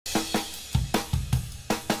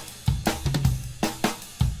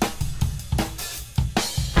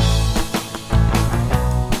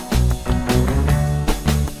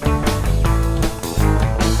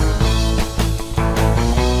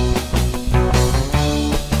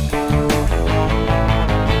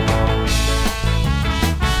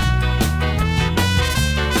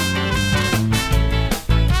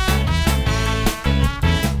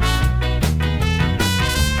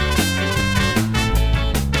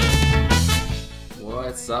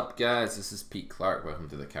up, guys? This is Pete Clark. Welcome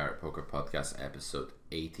to the Carrot Poker Podcast, episode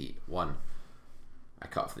 81. I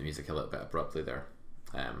cut off the music a little bit abruptly there.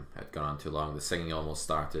 Had gone on too long. The singing almost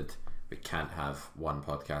started. We can't have one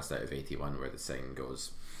podcast out of 81 where the singing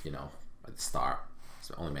goes, at the start.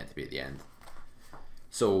 It's only meant to be at the end.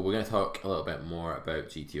 So we're going to talk a little bit more about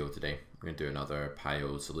GTO today. We're going to do another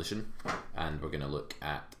PIO solution, and we're going to look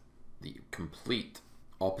at the complete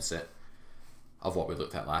opposite of what we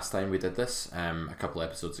looked at last time we did this. A couple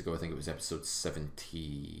episodes ago, I think it was episode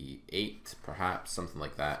 78, perhaps, something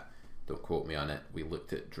like that. Don't quote me on it. We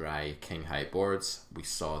looked at dry king high boards. We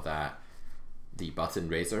saw that the button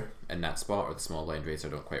raiser in that spot, or the small blind raiser,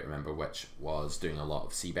 I don't quite remember which, was doing a lot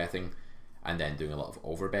of c-betting and then doing a lot of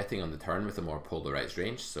over-betting on the turn with a more polarized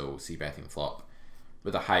range. So c-betting flop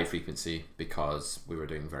with a high frequency because we were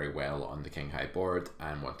doing very well on the king high board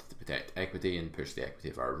and wanted to protect equity and push the equity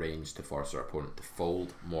of our range to force our opponent to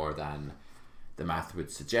fold more than the math would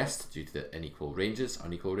suggest due to the unequal ranges.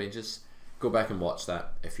 Go back and watch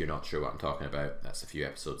that if you're not sure what I'm talking about. That's a few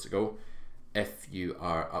episodes ago. If you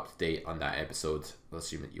are up to date on that episode, we'll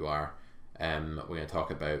assume that you are. We're going to talk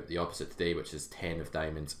about the opposite today, which is 10 of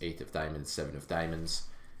diamonds, 8 of diamonds, 7 of diamonds.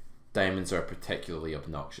 Diamonds are a particularly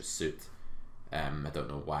obnoxious suit. I don't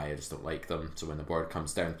know why, I just don't like them. So when the board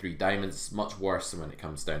comes down 3 diamonds, it's much worse than when it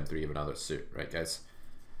comes down 3 of another suit, right guys?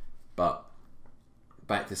 But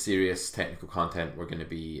back to serious technical content, we're going to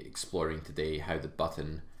be exploring today how the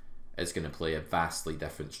button is going to play a vastly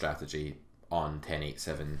different strategy on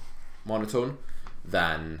 10-8-7 monotone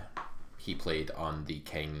than he played on the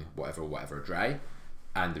king whatever dry,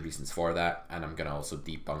 and the reasons for that. And I'm going to also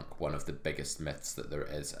debunk one of the biggest myths that there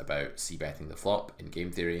is about c-betting the flop in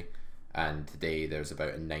game theory. And today there's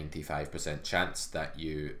about a 95% chance that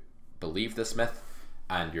you believe this myth,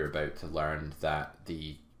 and you're about to learn that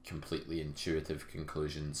the completely intuitive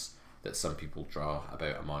conclusions that some people draw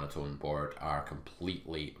about a monotone board are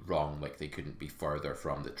completely wrong, like they couldn't be further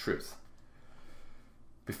from the truth.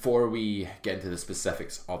 Before we get into the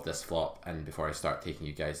specifics of this flop, and before I start taking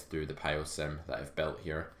you guys through the PIO sim that I've built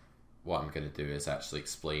here, what I'm going to do is actually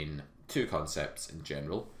explain two concepts in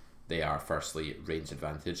general. They are firstly range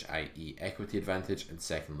advantage, i.e. equity advantage, and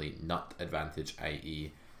secondly nut advantage,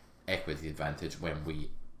 i.e. equity advantage when we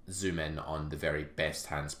zoom in on the very best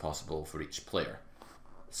hands possible for each player.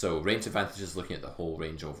 So range advantage is looking at the whole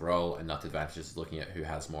range overall, and nut advantage is looking at who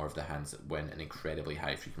has more of the hands that win an incredibly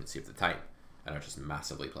high frequency of the time and are just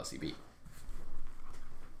massively plus EV.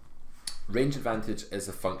 Range advantage is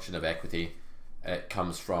a function of equity. It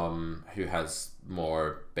comes from who has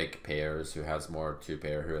more big pairs, who has more two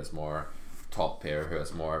pair, who has more top pair, who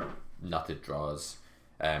has more nutted draws,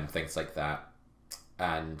 things like that.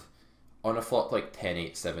 And on a flop like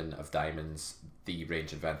 10-8-7 of diamonds, the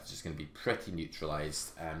range advantage is going to be pretty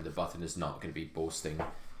neutralized. The button is not going to be boasting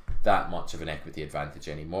that much of an equity advantage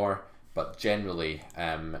anymore. But generally,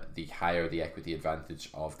 the higher the equity advantage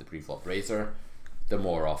of the pre-flop raiser, the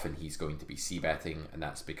more often he's going to be c-betting, and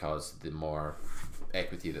that's because the more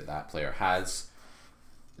equity that that player has,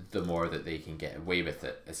 the more that they can get away with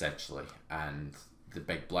it, essentially. And the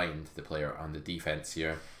big blind, the player on the defense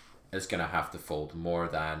here, is going to have to fold more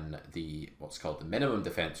than the what's called the minimum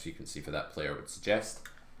defense frequency for that player would suggest.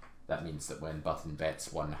 That means that when button bets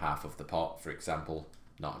 1/2 of the pot, for example,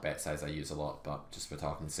 not a bet size I use a lot, but just for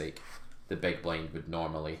talking's sake, the big blind would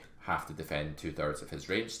normally have to defend 2/3 of his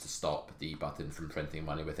range to stop the button from printing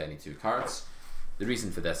money with any 2 cards. The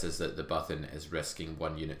reason for this is that the button is risking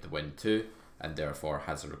 1 unit to win 2, and therefore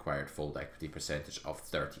has a required fold equity percentage of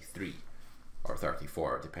 33 or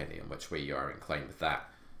 34, depending on which way you are inclined with that.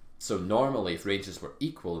 So normally, if ranges were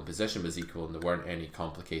equal and position was equal and there weren't any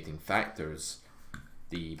complicating factors,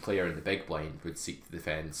 the player in the big blind would seek to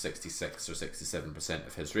defend 66 or 67%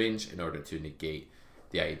 of his range in order to negate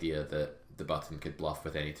the idea that the button could bluff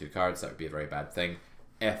with any 2 cards. That would be a very bad thing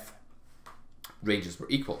if ranges were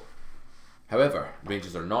equal. However,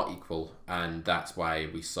 ranges are not equal, and that's why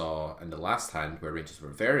we saw in the last hand, where ranges were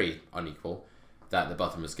very unequal, that the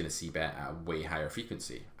button was going to c-bet at a way higher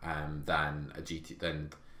frequency than a GT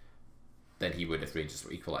than he would if ranges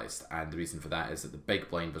were equalized. And the reason for that is that the big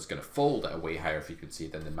blind was going to fold at a way higher frequency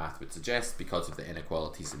than the math would suggest because of the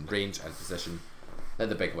inequalities in range and position that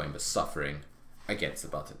the big blind was suffering against the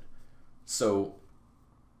button. So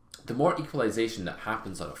the more equalization that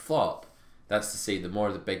happens on a flop, that's to say the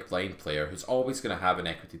more the big blind player, who's always going to have an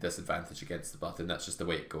equity disadvantage against the button, that's just the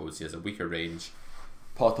way it goes, he has a weaker range,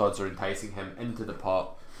 pot odds are enticing him into the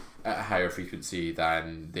pot at a higher frequency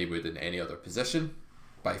than they would in any other position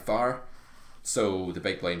by far. So the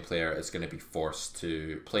big blind player is going to be forced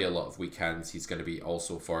to play a lot of weak hands. He's going to be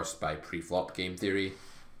also forced by pre-flop game theory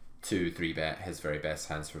to 3-bet his very best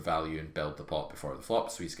hands for value and build the pot before the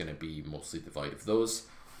flop, so he's going to be mostly devoid of those.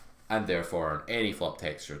 And therefore, on any flop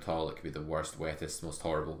texture at all, it could be the worst, wettest, most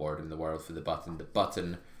horrible board in the world for the button. The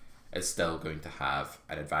button is still going to have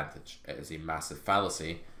an advantage. It is a massive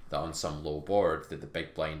fallacy that on some low board that the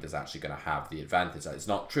big blind is actually going to have the advantage. That is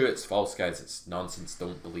not true. It's false, guys. It's nonsense.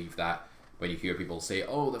 Don't believe that. When you hear people say,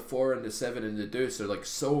 oh, the 4 and the 7 and the deuce are like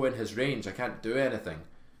so in his range, I can't do anything.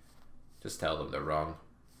 Just tell them they're wrong.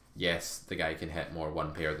 Yes, the guy can hit more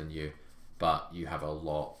one pair than you, but you have a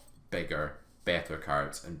lot bigger, better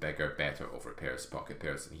cards and bigger, better over pairs, pocket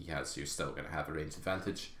pairs than he has, so you're still going to have a range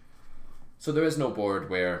advantage. So there is no board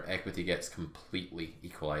where equity gets completely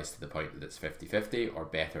equalized to the point that it's 50-50 or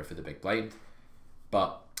better for the big blind.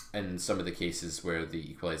 But in some of the cases where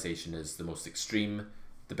the equalization is the most extreme,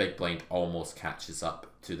 the big blind almost catches up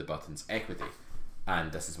to the button's equity.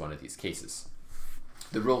 And this is one of these cases.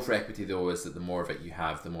 The rule for equity though is that the more of it you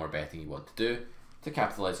have, the more betting you want to do, to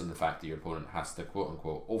capitalize on the fact that your opponent has to quote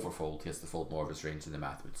unquote overfold. He has to fold more of his range than the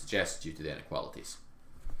math would suggest due to the inequalities.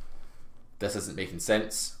 This isn't making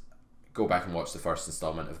sense. Go back and watch the first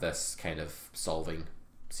installment of this kind of solving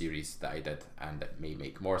series that I did, and it may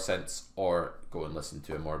make more sense, or go and listen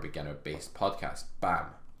to a more beginner based podcast. Bam.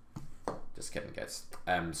 Just kidding, guys.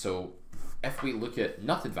 So if we look at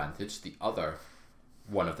nut advantage, the other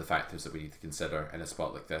one of the factors that we need to consider in a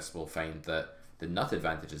spot like this, we'll find that the nut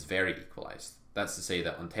advantage is very equalized. That's to say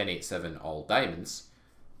that on 10-8-7 all diamonds,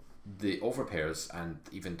 the overpairs and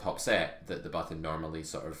even top set that the button normally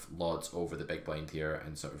sort of lauds over the big blind here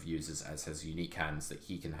and sort of uses as his unique hands that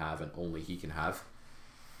he can have and only he can have,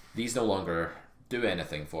 these no longer do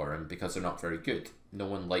anything for him because they're not very good. No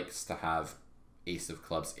one likes to have ace of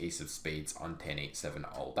clubs, ace of spades on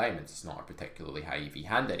 10-8-7 all diamonds. It's not a particularly high EV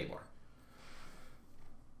hand anymore.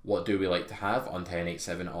 What do we like to have on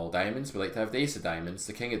 10-8-7 all diamonds? We like to have the ace of diamonds,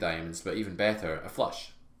 the king of diamonds, but even better, a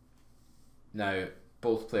flush. Now,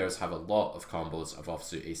 both players have a lot of combos of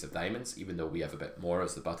offsuit ace of diamonds, even though we have a bit more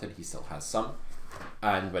as the button, he still has some.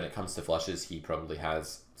 And when it comes to flushes, he probably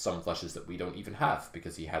has some flushes that we don't even have,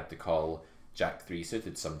 because he had to call Jack 3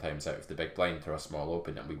 suited sometimes out of the big blind to a small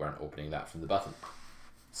open, and we weren't opening that from the button.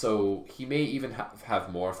 So he may even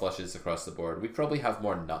have more flushes across the board. We probably have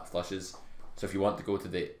more nut flushes. So if you want to go to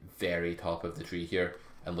the very top of the tree here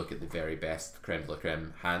and look at the very best creme de la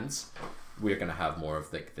creme hands, we're going to have more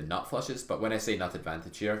of like the nut flushes. But when I say nut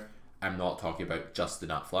advantage here, I'm not talking about just the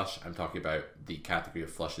nut flush. I'm talking about the category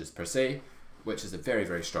of flushes per se, which is a very,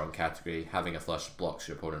 very strong category. Having a flush blocks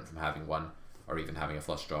your opponent from having one, or even having a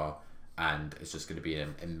flush draw, and it's just going to be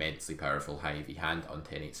an immensely powerful high EV hand on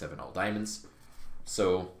 10-8-7 all diamonds.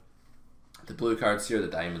 So the blue cards here, the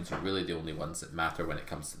diamonds, are really the only ones that matter when it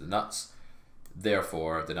comes to the nuts.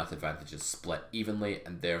 Therefore, the nut advantage is split evenly,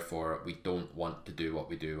 and therefore we don't want to do what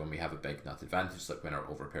we do when we have a big nut advantage, like when our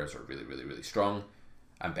overpairs are really, really, really strong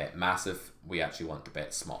and bet massive. We actually want to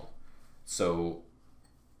bet small. So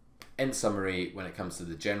in summary, when it comes to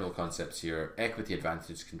the general concepts here, equity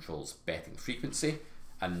advantage controls betting frequency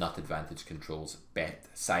and nut advantage controls bet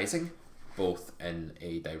sizing, both in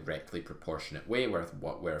a directly proportionate way, where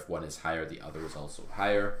if one is higher, the other is also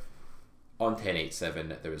higher. On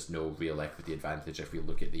 10-8-7, there is no real equity advantage. If we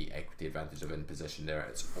look at the equity advantage of in position there,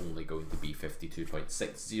 it's only going to be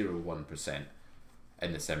 52.601%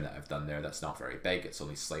 in the sim that I've done there. That's not very big. It's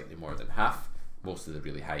only slightly more than half. Most of the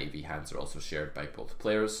really high EV hands are also shared by both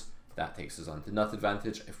players. That takes us on to nut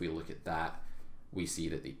advantage. If we look at that, we see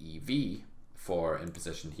that the EV for in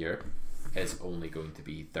position here is only going to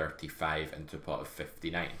be 35 into a pot of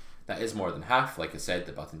 59. That is more than half. Like I said,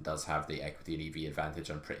 the button does have the equity and EV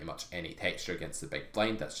advantage on pretty much any texture against the big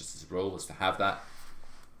blind. That's just his role, is to have that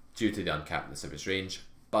due to the uncappedness of his range.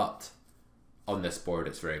 But on this board,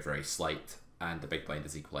 it's very, very slight, and the big blind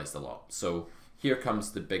is equalized a lot. So here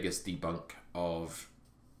comes the biggest debunk of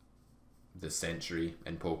the century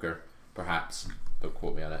in poker, perhaps. Don't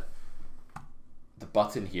quote me on it. The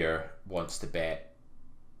button here wants to bet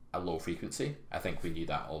a low frequency. I think we knew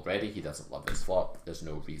that already. He doesn't love his flop. There's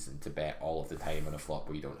no reason to bet all of the time on a flop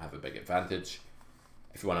where you don't have a big advantage.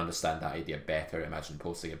 If you want to understand that idea better, imagine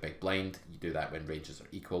posting a big blind. You do that when ranges are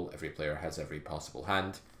equal. Every player has every possible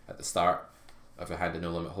hand at the start of a hand in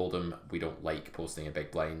no limit hold'em. We don't like posting a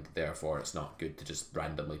big blind, therefore it's not good to just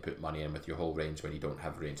randomly put money in with your whole range when you don't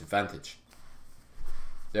have a range advantage.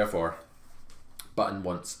 Therefore, button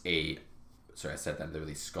wants a, sorry I said that in the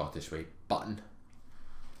really Scottish way, button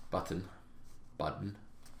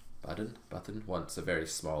wants a very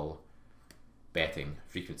small betting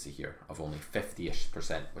frequency here of only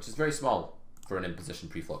 50-ish%, which is very small for an in-position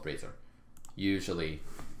pre-flop raiser. Usually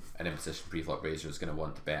an in-position pre-flop raiser is going to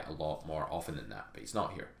want to bet a lot more often than that, but he's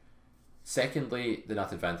not here. Secondly, the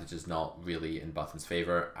nut advantage is not really in button's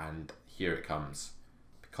favour, and here it comes.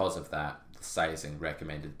 Because of that, the sizing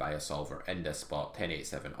recommended by a solver in this spot,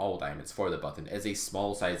 1087 all diamonds for the button, is a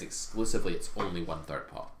small size exclusively. It's only 1/3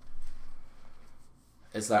 pot.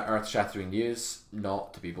 Is that earth-shattering news?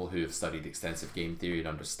 Not to people who have studied extensive game theory and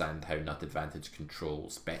understand how nut advantage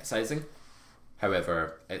controls bet sizing.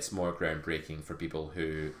 However, it's more groundbreaking for people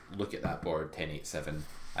who look at that board 1087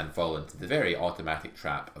 and fall into the very automatic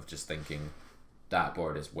trap of just thinking, that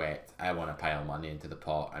board is wet, I want to pile money into the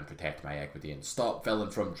pot and protect my equity and stop Villain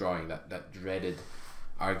from drawing. That dreaded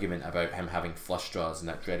argument about him having flush draws and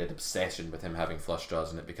that dreaded obsession with him having flush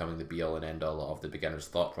draws and it becoming the be all and end all of the beginner's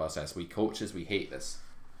thought process. We coaches, we hate this.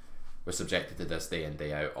 We're subjected to this day in,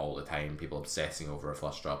 day out all the time, people obsessing over a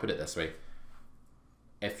flush draw. Put it this way,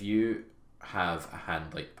 if you have a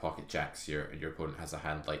hand like pocket jacks here and your opponent has a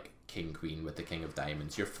hand like king queen with the king of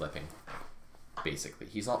diamonds, you're flipping. Basically,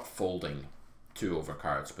 he's not folding 2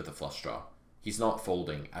 overcards with a flush draw. He's not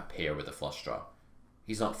folding a pair with a flush draw.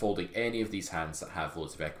 He's not folding any of these hands that have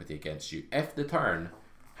loads of equity against you. If the turn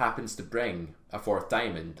happens to bring a 4th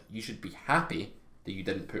diamond, you should be happy that you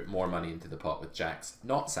didn't put more money into the pot with jacks.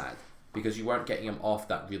 Not sad, because you weren't getting him off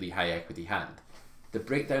that really high equity hand. The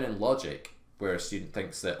breakdown in logic, where a student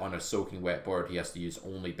thinks that on a soaking wet board he has to use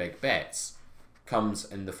only big bets, comes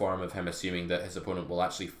in the form of him assuming that his opponent will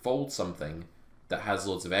actually fold something that has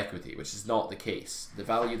loads of equity, which is not the case. The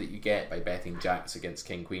value that you get by betting jacks against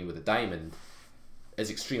king queen with a diamond is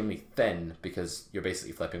extremely thin because you're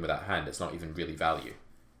basically flipping with that hand. It's not even really value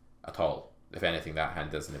at all. If anything, that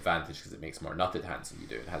hand has an advantage because it makes more nutted hands than you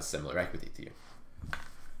do. It has similar equity to you.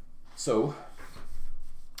 So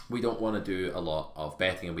we don't want to do a lot of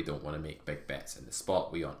betting and we don't want to make big bets in the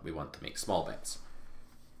spot. We want to make small bets.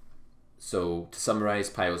 So to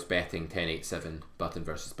summarise, Pio's betting 10-8-7 button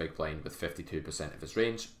versus big blind with 52% of his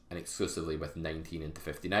range and exclusively with 19 into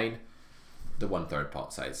 59, the 1/3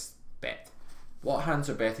 pot size bet. What hands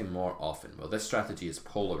are betting more often? Well, this strategy is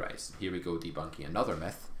polarised. Here we go debunking another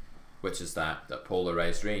myth, which is that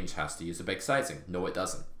polarised range has to use a big sizing. No, it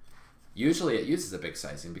doesn't. Usually it uses a big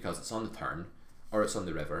sizing because it's on the turn or it's on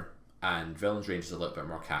the river, and Villain's range is a little bit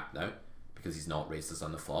more capped now because he's not raised us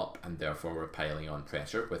on the flop, and therefore we're piling on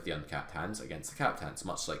pressure with the uncapped hands against the capped hands,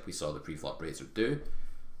 much like we saw the pre-flop raiser do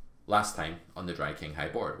last time on the dry king high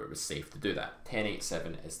board where it was safe to do that.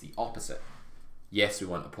 10-8-7 is the opposite. Yes, we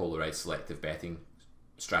want a polarized selective betting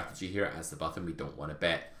strategy here as the button. We don't want to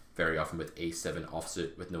bet very often with ace-7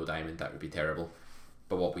 offsuit with no diamond. That would be terrible.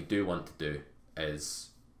 But what we do want to do is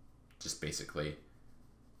just basically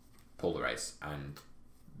polarize and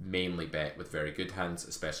mainly bet with very good hands,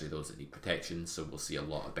 especially those that need protection. So we'll see a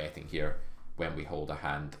lot of betting here when we hold a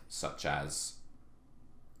hand such as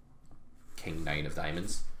king 9 of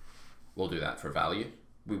diamonds. We'll do that for value.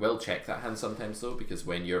 We will check that hand sometimes though, because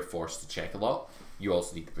when you're forced to check a lot, you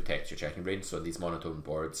also need to protect your checking range. So in these monotone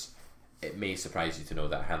boards, it may surprise you to know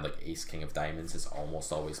that a hand like ace king of diamonds is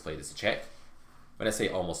almost always played as a check. When I say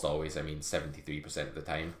almost always, I mean 73% of the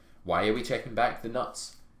time. Why are we checking back the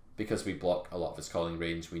nuts? Because we block a lot of his calling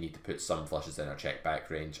range. We need to put some flushes in our check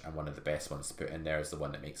back range, and one of the best ones to put in there is the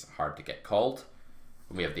one that makes it hard to get called.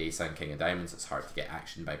 When we have the ace and king of diamonds, it's hard to get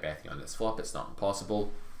action by betting on this flop. It's not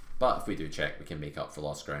impossible, but if we do check, we can make up for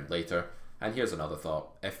lost ground later. And here's another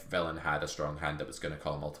thought: if Villain had a strong hand that was going to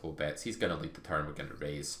call multiple bets, he's going to lead the turn, we're going to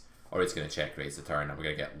raise, or he's going to check raise the turn, and we're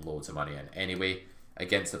going to get loads of money in anyway.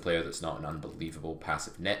 Against a player that's not an unbelievable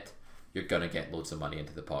passive nit, you're going to get loads of money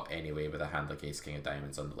into the pot anyway with a hand like ace king of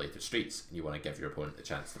diamonds on the later streets, and you want to give your opponent the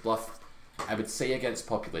chance to bluff. I would say against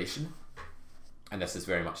population, and this is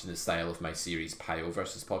very much in the style of my series Pio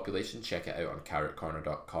versus Population. Check it out on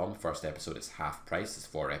carrotcorner.com. First episode is half price, it's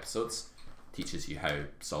 4 episodes. Teaches you how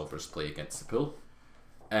solvers play against the pool.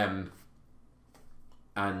 And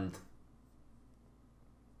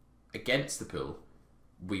against the pool,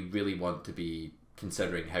 we really want to be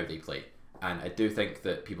considering how they play. And I do think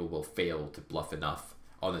that people will fail to bluff enough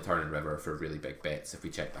on the turn and river for really big bets if we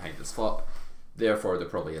check behind this flop. Therefore, there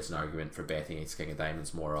probably is an argument for betting ace king of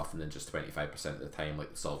diamonds more often than just 25% of the time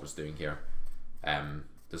like the solver's doing here.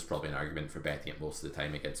 There's probably an argument for betting it most of the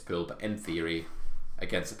time against pool, but in theory,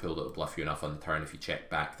 against a pool that will bluff you enough on the turn, if you check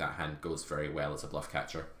back, that hand goes very well as a bluff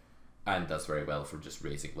catcher and does very well for just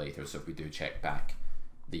raising later. So if we do check back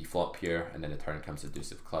the flop here and then the turn comes to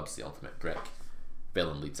deuce of clubs, the ultimate brick,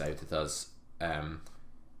 Villain leads out at us.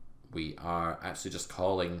 We are actually just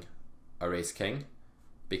calling a ace king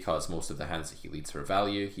because most of the hands that he leads for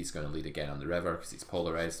value, he's going to lead again on the river because he's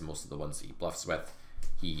polarized, and most of the ones that he bluffs with,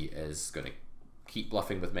 he is going to keep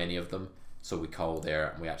bluffing with many of them. So we call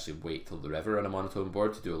there and we actually wait till the river on a monotone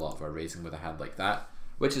board to do a lot of our raising with a hand like that.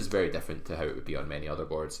 which is very different to how it would be on many other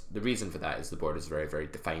boards. The reason for that is the board is very, very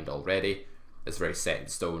defined already. It's very set in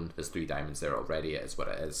stone. There's 3 diamonds there already. It is what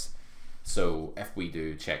it is. So if we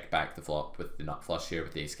do check back the flop with the nut flush here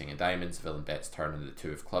with the ace, king and diamonds, villain bets turn on the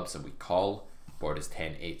 2 of clubs and we call. Board is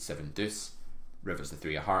 10, 8, 7, deuce. River's the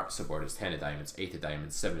 3 of hearts, so board is 10 of diamonds, 8 of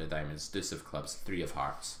diamonds, 7 of diamonds, deuce of clubs, 3 of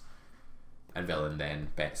hearts. And villain then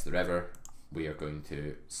bets the river. We are going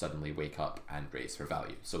to suddenly wake up and raise for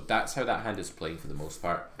value. So that's how that hand is playing for the most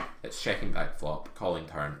part. It's checking back flop, calling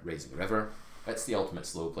turn, raising river. It's the ultimate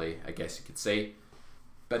slow play, I guess you could say.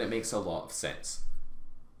 But it makes a lot of sense.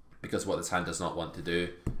 Because what this hand does not want to do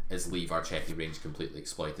is leave our checking range completely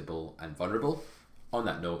exploitable and vulnerable. On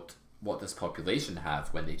that note, what does population have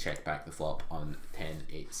when they check back the flop on 10,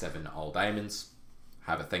 8, 7 all diamonds?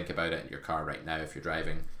 Have a think about it in your car right now if you're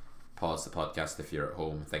driving. Pause the podcast if you're at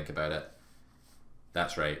home, think about it.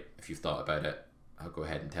 That's right, if you've thought about it, I'll go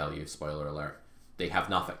ahead and tell you, spoiler alert, they have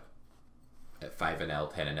nothing. At 5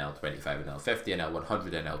 NL, 10 NL, 25 NL, 50 NL,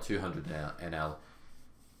 100 NL, 200 NL,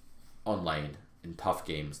 online, in tough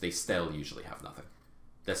games, they still usually have nothing.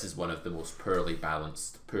 This is one of the most poorly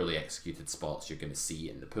balanced, poorly executed spots you're going to see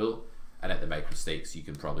in the pool, and at the micro stakes you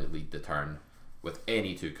can probably lead the turn with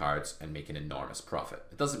any 2 cards and make an enormous profit.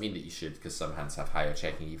 It doesn't mean that you should, because some hands have higher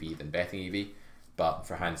checking EV than betting EV, but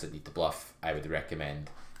for hands that need to bluff, I would recommend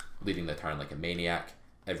leading the turn like a maniac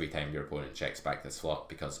every time your opponent checks back this flop,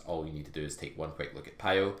 because all you need to do is take one quick look at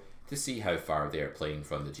Pio to see how far they are playing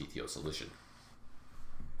from the GTO solution.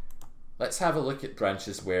 Let's have a look at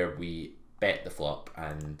branches where we bet the flop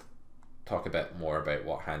and talk a bit more about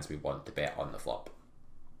what hands we want to bet on the flop.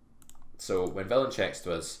 So when villain checks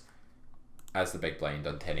to us as the big blind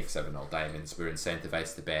on 10, 8, 7 all diamonds, we're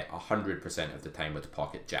incentivized to bet 100% of the time with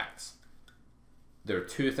pocket jacks. There are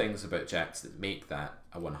 2 things about jacks that make that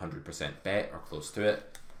a 100% bet or close to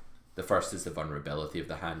it. The first is the vulnerability of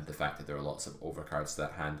the hand, the fact that there are lots of overcards to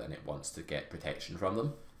that hand and it wants to get protection from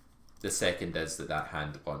them. The second is that that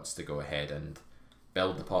hand wants to go ahead and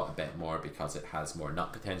build the pot a bit more because it has more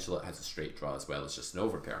nut potential, it has a straight draw as well as just an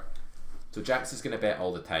overpair. So jacks is going to bet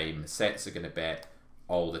all the time, sets are going to bet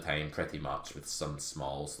all the time pretty much, with some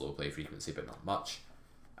small slow play frequency but not much.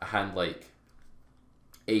 A hand like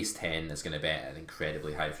ace 10 is going to bet at an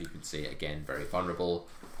incredibly high frequency, again very vulnerable.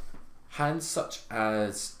 Hands such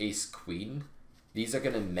as ace queen, these are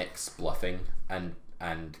going to mix bluffing and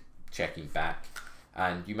checking back,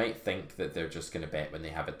 and you might think that they're just going to bet when they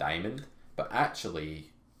have a diamond, but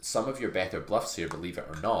actually some of your better bluffs here, believe it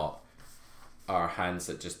or not, are hands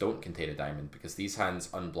that just don't contain a diamond, because these hands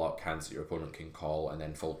unblock hands that your opponent can call and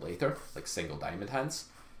then fold later, like single diamond hands.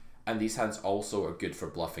 And these hands also are good for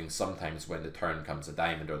bluffing sometimes when the turn comes a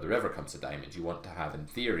diamond or the river comes a diamond. You want to have, in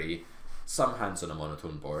theory, some hands on a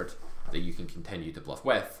monotone board that you can continue to bluff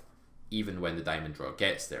with, even when the diamond draw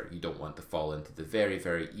gets there. You don't want to fall into the very,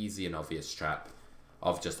 very easy and obvious trap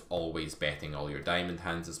of just always betting all your diamond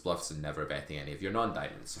hands as bluffs and never betting any of your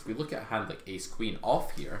non-diamonds. So if we look at a hand like ace queen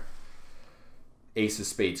off here, ace of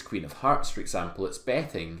spades, queen of hearts, for example, it's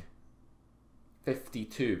betting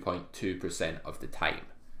 52.2% of the time.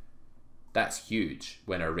 That's huge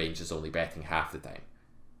when our range is only betting half the time.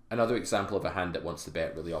 Another example of a hand that wants to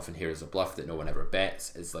bet really often here as a bluff that no one ever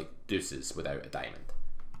bets is like deuces without a diamond.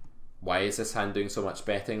 Why is this hand doing so much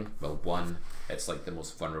betting? Well, 1, it's like the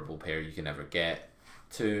most vulnerable pair you can ever get.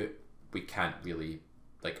 2, we can't really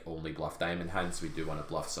like only bluff diamond hands. We do want to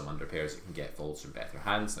bluff some underpairs that can get folds from better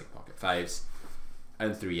hands like pocket 5s.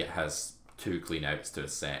 And 3, it has 2 clean outs to a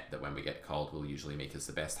set that when we get called will usually make us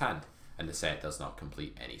the best hand. And the set does not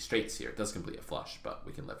complete any straights here. It does complete a flush, but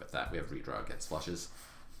we can live with that. We have redraw against flushes.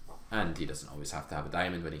 And he doesn't always have to have a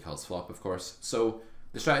diamond when he calls flop, of course. So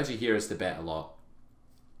the strategy here is to bet a lot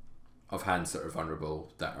of hands that are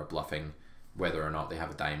vulnerable, that are bluffing. Whether or not they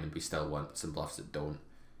have a diamond, we still want some bluffs that don't.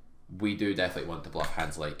 We do definitely want to bluff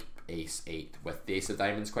hands like ace 8 with the ace of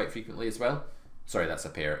diamonds quite frequently as well. Sorry, that's a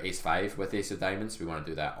pair. Ace 5 with ace of diamonds. We want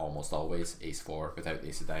to do that almost always. Ace 4 without the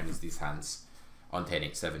ace of diamonds. These hands on 10,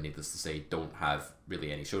 8, 7, needless to say, don't have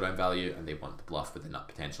really any showdown value, and they want to bluff with the nut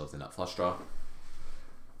potential of the nut flush draw.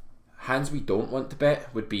 Hands we don't want to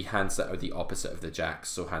bet would be hands that are the opposite of the jacks,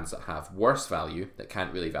 so hands that have worse value, that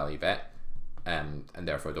can't really value bet, and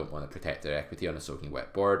therefore don't want to protect their equity on a soaking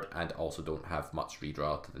wet board, and also don't have much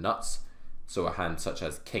redraw to the nuts. So a hand such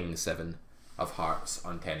as king 7 of hearts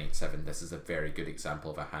on 10, 8, 7, this is a very good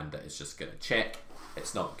example of a hand that is just going to check.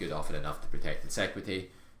 It's not good often enough to protect its equity.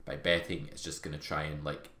 By betting, it's just going to try and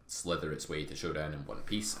like slither its way to showdown in one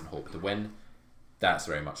piece and hope to win. That's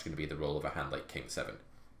very much going to be the role of a hand like king 7.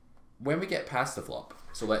 When we get past the flop,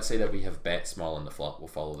 so let's say that we have bet small on the flop, we'll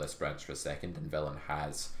follow this branch for a second, and villain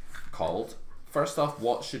has called First off,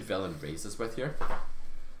 what should villain raise us with here?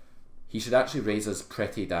 He should actually raise us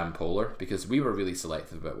pretty damn polar, because we were really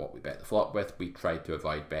selective about what we bet the flop with. We tried to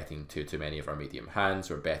avoid betting too many of our medium hands.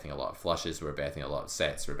 We're betting a lot of flushes, we're betting a lot of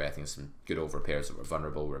sets, we're betting some good overpairs that were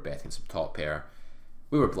vulnerable, we're betting some top pair.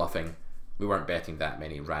 We were bluffing. We weren't betting that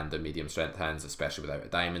many random medium strength hands, especially without a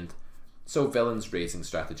diamond. So villain's raising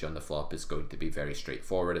strategy on the flop is going to be very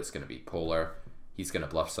straightforward. It's going to be polar. He's going to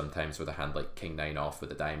bluff sometimes with a hand like king 9 off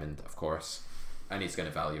with a diamond, of course. And he's going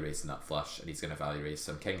to value raise the nut flush, and he's going to value raise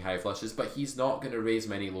some king high flushes, but he's not going to raise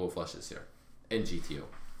many low flushes here in GTO.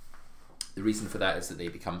 The reason for that is that they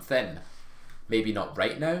become thin. Maybe not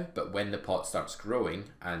right now, but when the pot starts growing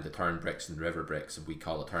and the turn bricks and the river bricks, and we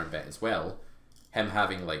call a turn bet as well, him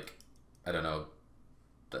having like, I don't know,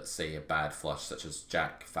 let's say a bad flush such as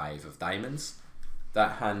Jack 5 of diamonds,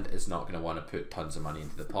 that hand is not going to want to put tons of money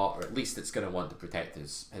into the pot, or at least it's going to want to protect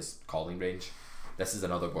his calling range. This is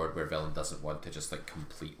another board where villain doesn't want to just like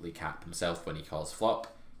completely cap himself when he calls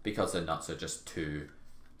flop, because the nuts are just too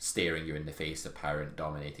staring you in the face. Apparent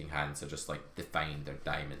dominating hands are just like defined, they're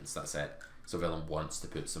diamonds, that's it. So villain wants to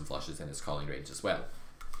put some flushes in his calling range as well.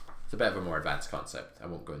 It's a bit of a more advanced concept. I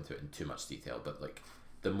won't go into it in too much detail, but like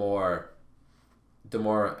the more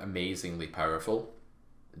amazingly powerful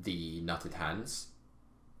the nutted hands,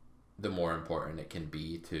 the more important it can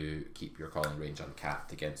be to keep your calling range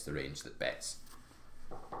uncapped against the range that bets.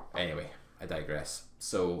 Anyway, I digress.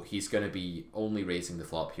 So he's going to be only raising the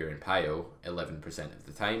flop here in Pio 11% of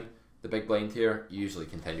the time. The big blind here, usually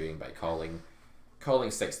continuing by calling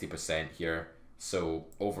 60% here, so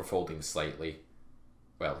overfolding slightly.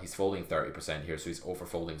 Well, he's folding 30% here, so he's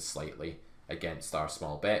overfolding slightly against our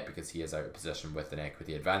small bet because he is out of position with an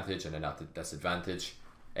equity advantage and a nutted disadvantage.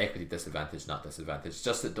 Equity disadvantage, not disadvantage.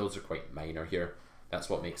 Just that those are quite minor here. That's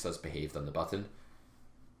what makes us behaved on the button.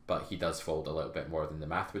 But he does fold a little bit more than the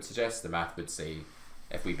math would suggest. The math would say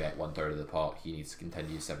if we bet 1/3 of the pot, he needs to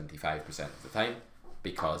continue 75% of the time,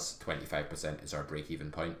 because 25% is our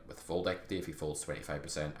break-even point with fold equity. If he folds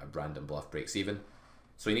 25%, a random bluff breaks even.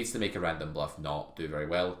 So he needs to make a random bluff not do very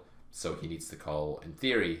well. So he needs to call, in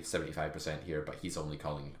theory, 75% here, but he's only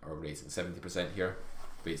calling or raising 70% here,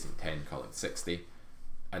 raising 10, calling 60.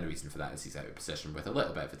 And the reason for that is he's out of position with a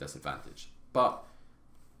little bit of a disadvantage. But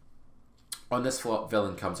on this flop,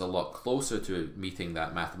 villain comes a lot closer to meeting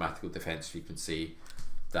that mathematical defense frequency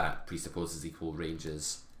that presupposes equal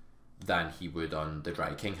ranges than he would on the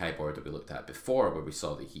dry king high board that we looked at before, where we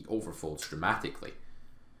saw that he overfolds dramatically.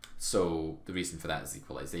 So the reason for that is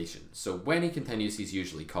equalization. So when he continues, he's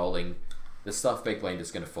usually calling. The stuff big blind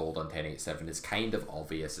is going to fold on 10-8-7 is kind of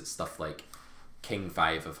obvious. It's stuff like king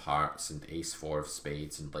 5 of hearts and ace 4 of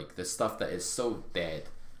spades, and like this stuff that is so dead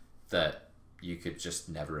that you could just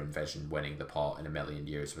never envision winning the pot in a million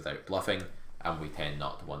years without bluffing, and we tend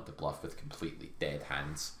not to want to bluff with completely dead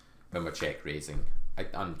hands when we're check raising an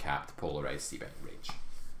uncapped polarized c-betting range.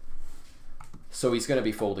 So he's going to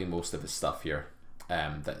be folding most of his stuff here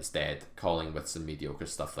that is dead, calling with some mediocre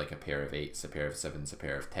stuff like a pair of 8s, a pair of 7s, a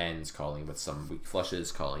pair of 10s, calling with some weak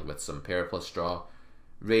flushes, calling with some pair plus draw,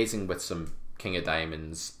 raising with some king of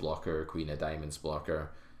diamonds blocker, queen of diamonds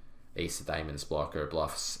blocker, ace of diamonds blocker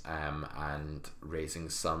bluffs, and raising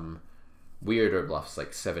some weirder bluffs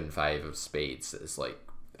like 7-5 of spades that is like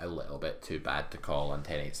a little bit too bad to call on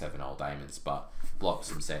 10-8-7 all diamonds, but blocks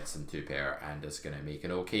some sets in 2 pair and is going to make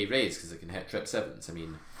an okay raise because it can hit trip 7s. I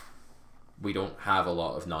mean, we don't have a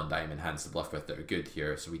lot of non-diamond hands to bluff with that are good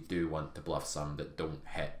here, so we do want to bluff some that don't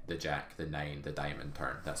hit the jack, the 9, the diamond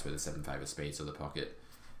turn. That's where the 7-5 of spades or the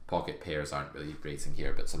pocket pairs aren't really raising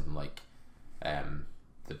here, but something like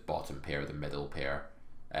the bottom pair, the middle pair,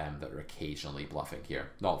 that are occasionally bluffing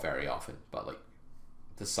here. Not very often, but like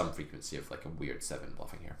there's some frequency of like a weird 7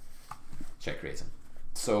 bluffing here. Check raising.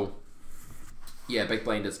 So yeah, big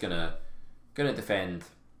blind is gonna defend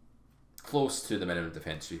close to the minimum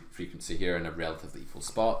defense frequency here in a relatively equal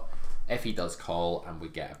spot. If he does call and we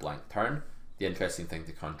get a blank turn, the interesting thing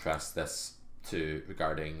to contrast this to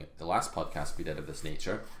regarding the last podcast we did of this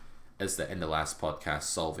nature is that in the last podcast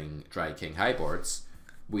solving dry king high boards,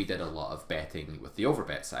 we did a lot of betting with the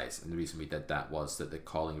overbet size, and the reason we did that was that the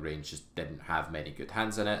calling range just didn't have many good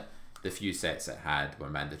hands in it. The few sets it had were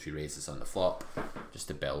mandatory raises on the flop just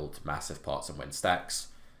to build massive pots and win stacks.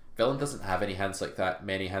 Villain doesn't have any hands like that,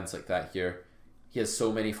 many hands like that here. He has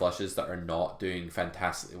so many flushes that are not doing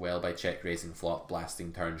fantastically well by check raising flop,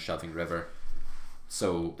 blasting turn, shoving river.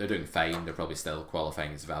 So they're doing fine. They're probably still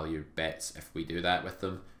qualifying as value bets if we do that with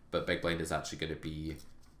them, but big blind is actually going to be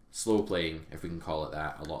slow playing, if we can call it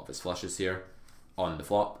that, a lot of his flushes here on the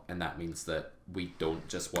flop, and that means that we don't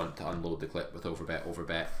just want to unload the clip with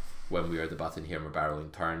overbet when we are the button here and we're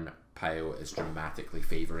barreling turn. Pio is dramatically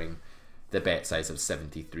favouring the bet size of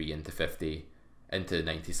 73 into 50 into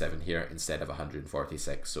 97 here instead of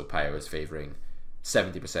 146. So Pio is favouring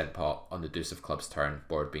 70% pot on the deuce of clubs turn,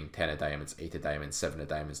 board being 10 of diamonds, 8 of diamonds, 7 of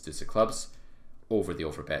diamonds, deuce of clubs, over the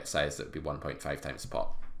overbet size that would be 1.5 times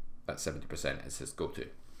pot. That 70% is his go-to.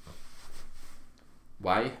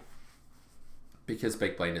 Why? Because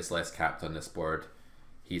big blind is less capped on this board,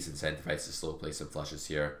 he's incentivized to slow play some flushes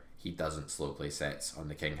here. He doesn't slow play sets on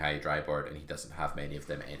the king high dry board, and he doesn't have many of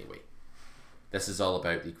them anyway. This is all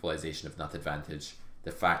about the equalization of nut advantage.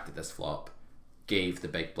 The fact that this flop gave the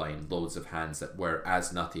big blind loads of hands that were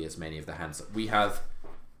as nutty as many of the hands that we have.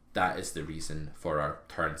 That is the reason for our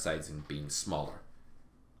turn sizing being smaller.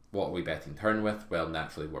 What are we betting turn with? Well,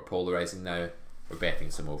 naturally we're polarizing now. We're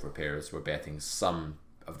betting some overpairs. We're betting some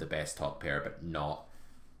of the best top pair, but not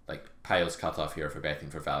like Pio's cutoff here for betting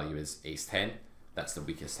for value is ace 10. That's the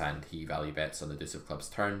weakest hand he value bets on the deuce of clubs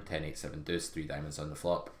turn. 10, 8, 7 deuce, 3 diamonds on the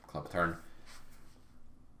flop, club turn.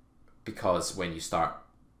 Because when you start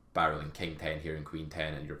barreling king 10 here and queen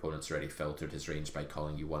 10 and your opponent's already filtered his range by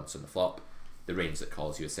calling you once on the flop, the range that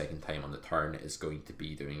calls you a second time on the turn is going to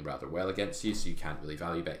be doing rather well against you, so you can't really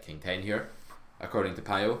value bet king 10 here, according to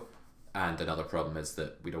Pio. And another problem is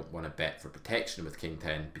that we don't want to bet for protection with king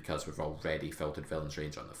 10 because we've already filtered villain's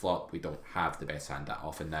range on the flop. We don't have the best hand that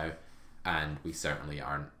often now, and we certainly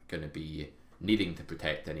aren't going to be needing to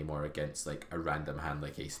protect anymore against like a random hand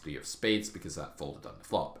like ace 3 of spades, because that folded on the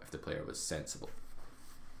flop if the player was sensible.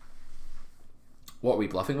 What are we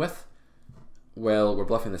bluffing with? Well, we're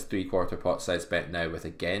bluffing this 3/4 pot size bet now with,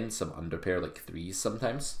 again, some underpair like threes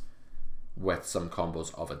sometimes, with some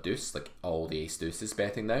combos of a deuce, like all the ace deuces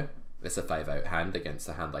betting now. It's a 5-out hand against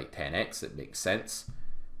a hand like 10x, it makes sense.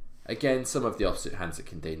 Again, some of the offsuit hands that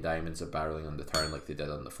contain diamonds are barreling on the turn like they did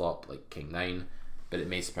on the flop, like king 9, but it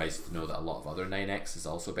may surprise you to know that a lot of other 9x is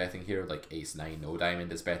also betting here, like ace 9 no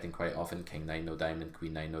diamond is betting quite often, king 9 no diamond,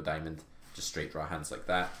 queen 9 no diamond, just straight draw hands like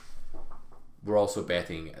that. We're also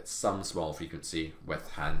betting at some small frequency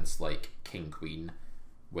with hands like king queen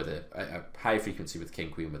with a high frequency with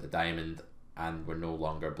king queen with a diamond, and we're no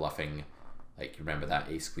longer bluffing, like remember that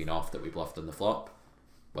ace queen off that we bluffed on the flop?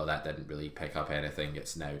 Well, that didn't really pick up anything.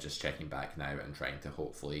 It's now just checking back now and trying to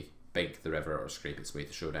hopefully bink the river or scrape its way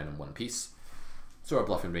to showdown in one piece. So our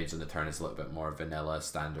bluffing range on the turn is a little bit more vanilla,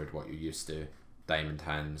 standard, what you're used to. Diamond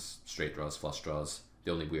hands, straight draws, flush draws.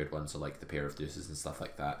 The only weird ones are like the pair of deuces and stuff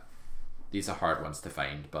like that. These are hard ones to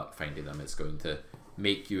find, but finding them is going to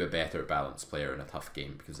make you a better balanced player in a tough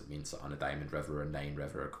game, because it means that on a diamond river or 9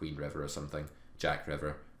 river or queen river or something, jack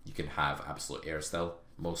river, you can have absolute air still.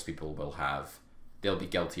 Most people will have, they'll be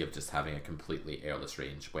guilty of just having a completely airless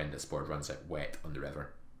range when this board runs out wet on the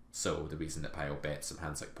river. So the reason that Pio bets some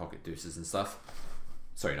hands like pocket deuces and stuff,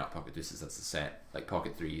 sorry, not pocket deuces, that's the set, like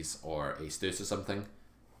pocket threes or ace deuce or something,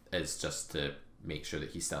 is just to make sure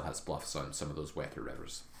that he still has bluffs on some of those wetter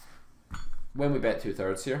rivers. When we bet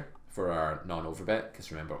 2/3 here for our non-overbet,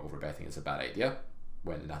 because remember overbetting is a bad idea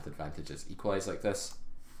when the nut advantage is equalized like this,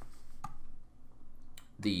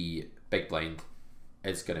 the big blind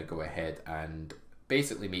is going to go ahead and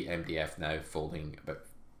basically meet MDF now, folding about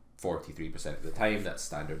 43% of the time. That's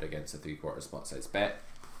standard against a 3/4 spot size bet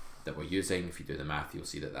that we're using. If you do the math, you'll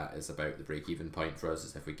see that that is about the break-even point for us,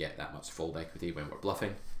 is if we get that much fold equity when we're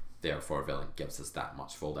bluffing. Therefore, villain gives us that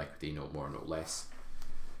much fold equity, no more, no less.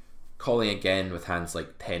 Calling again with hands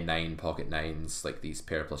like 10-9, pocket 9s, like these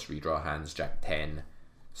pair plus redraw hands, jack 10.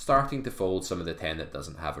 Starting to fold some of the 10 that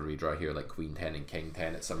doesn't have a redraw here, like queen 10 and king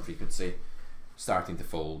 10 at some frequency. Starting to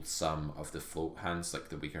fold some of the float hands, like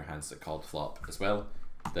the weaker hands that called flop as well.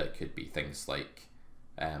 That could be things like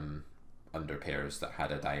under pairs that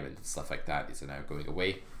had a diamond and stuff like that. These are now going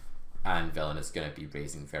away. And villain is going to be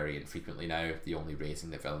raising very infrequently now. The only raising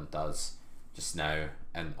that villain does just now,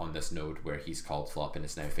 and on this node where he's called flop and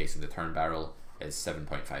is now facing the turn barrel, is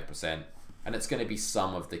 7.5%. And it's going to be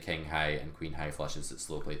some of the king high and queen high flushes that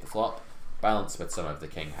slow played the flop, balanced with some of the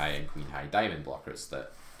king high and queen high diamond blockers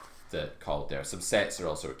that called there. Some sets are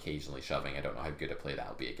also occasionally shoving. I don't know how good a play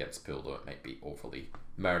that'll be against pool, though it might be overly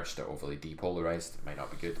merged or overly depolarized. It might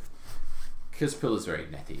not be good. Because pool is very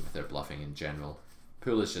nitty with their bluffing in general.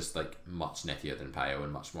 Pool is just like much nittier than Pio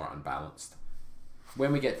and much more unbalanced.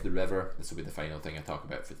 When we get to the river, this will be the final thing I talk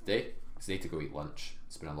about for today, because I need to go eat lunch.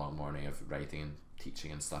 It's been a long morning of writing and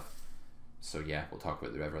teaching and stuff. So yeah, we'll talk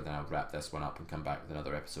about the river, then I'll wrap this one up and come back with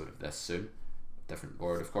another episode of this soon. Different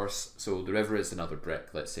board, of course. So the river is another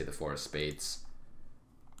brick, let's say the 4 of spades.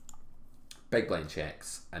 Big blind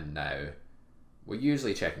checks, and now we're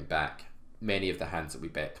usually checking back. Many of the hands that we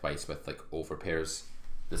bet twice with, like over pairs,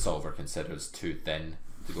 the solver considers too thin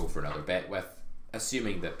to go for another bet with.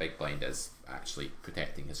 assuming that big blind is actually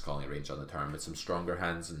protecting his calling range on the turn with some stronger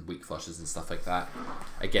hands and weak flushes and stuff like that.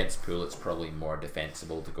 Against pool, it's probably more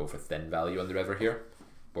defensible to go for thin value on the river here.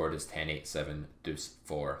 Board is 10, 8, 7, deuce,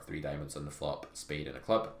 4, 3 diamonds on the flop, spade and a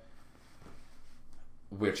club.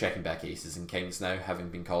 We're checking back aces and kings now, having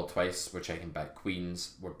been called twice. We're checking back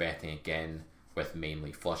queens. We're betting again with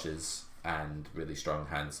mainly flushes and really strong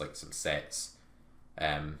hands like some sets.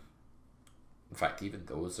 In fact, even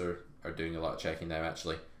those are doing a lot of checking now,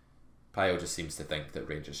 actually. Pio just seems to think that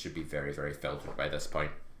ranges should be very, very filtered by this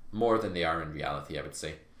point. More than they are in reality, I would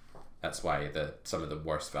say. That's why some of the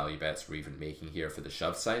worst value bets we're even making here for the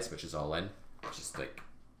shove size, which is all in, which is like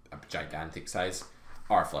a gigantic size,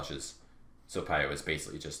 are flushes. So Pio is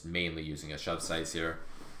basically just mainly using a shove size here,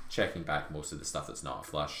 checking back most of the stuff that's not a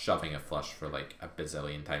flush, shoving a flush for like a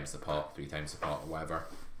bazillion times the pot, 3 times the pot or whatever,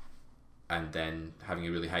 and then having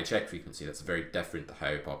a really high check frequency. That's very different to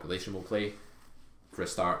how population will play. For a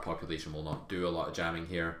start, population will not do a lot of jamming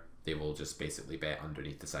here. They will just basically bet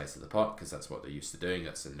underneath the size of the pot because that's what they're used to doing.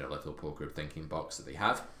 That's in their little poker thinking box that they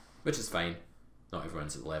have, which is fine. Not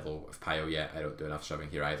everyone's at the level of Pio yet. I don't do enough shoving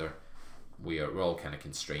here either. We're all kind of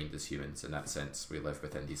constrained as humans in that sense. We live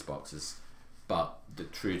within these boxes. But the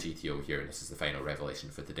true GTO here, and this is the final revelation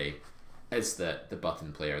for today, is that the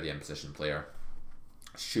button player, the imposition player,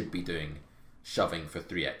 should be doing shoving for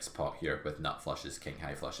 3x pot here with nut flushes, king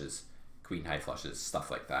high flushes, queen high flushes, stuff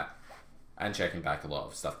like that, and checking back a lot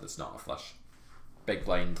of stuff that's not a flush. Big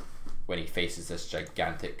blind, when he faces this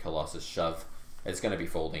gigantic colossus shove, is going to be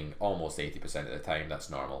folding almost 80% of the time. That's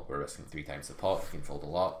normal. We're risking 3 times the pot. We can fold a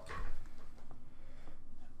lot.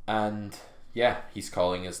 And yeah, he's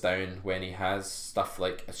calling us down when he has stuff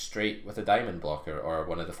like a straight with a diamond blocker or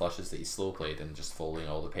one of the flushes that he slow played and just folding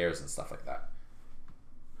all the pairs and stuff like that.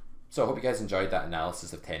 So I hope you guys enjoyed that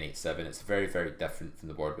analysis of 10, 8, 7. It's very, very different from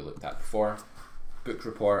the board we looked at before. Book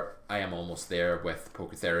report, I am almost there with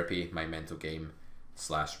Poker Therapy, my mental game /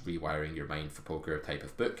 rewiring your mind for poker type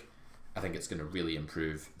of book. I think it's going to really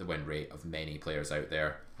improve the win rate of many players out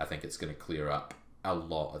there. I think it's going to clear up a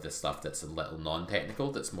lot of the stuff that's a little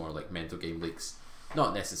non-technical, that's more like mental game leaks.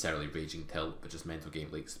 Not necessarily raging tilt, but just mental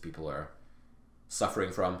game leaks that people are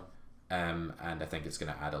suffering from. And I think it's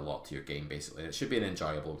going to add a lot to your game, basically. It should be an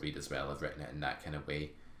enjoyable read as well. I've written it in that kind of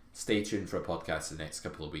way. Stay tuned for a podcast in the next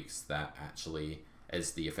couple of weeks that actually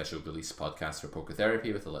is the official release podcast for Poker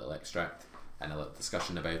Therapy with a little extract and a little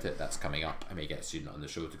discussion about it. That's coming up. I may get a student on the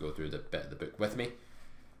show to go through the bit of the book with me.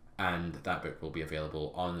 And that book will be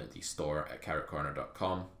available on the store at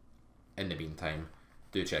carrotcorner.com. In the meantime,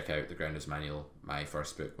 do check out The Grounder's Manual, my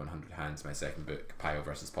first book, 100 Hands, my second book, Pio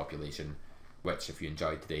versus Population, which if you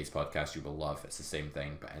enjoyed today's podcast, you will love. It's the same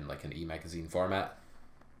thing, but in like an e-magazine format.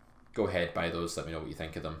 Go ahead, buy those, let me know what you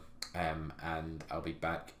think of them. And I'll be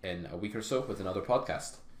back in a week or so with another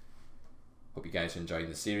podcast. Hope you guys are enjoying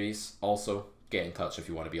the series. Also, get in touch if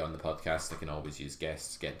you want to be on the podcast. I can always use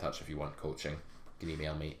guests. Get in touch if you want coaching. You can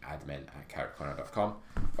email me, admin@carrotcorner.com,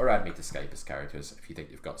 or add me to Skype as Characters if you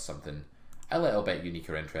think you've got something a little bit unique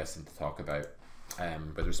or interesting to talk about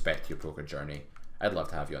with respect to your poker journey. I'd love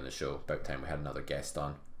to have you on the show. About time we had another guest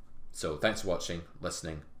on. So thanks for watching,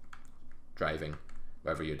 listening, driving,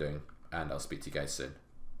 whatever you're doing, and I'll speak to you guys soon.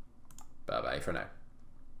 Bye bye for now.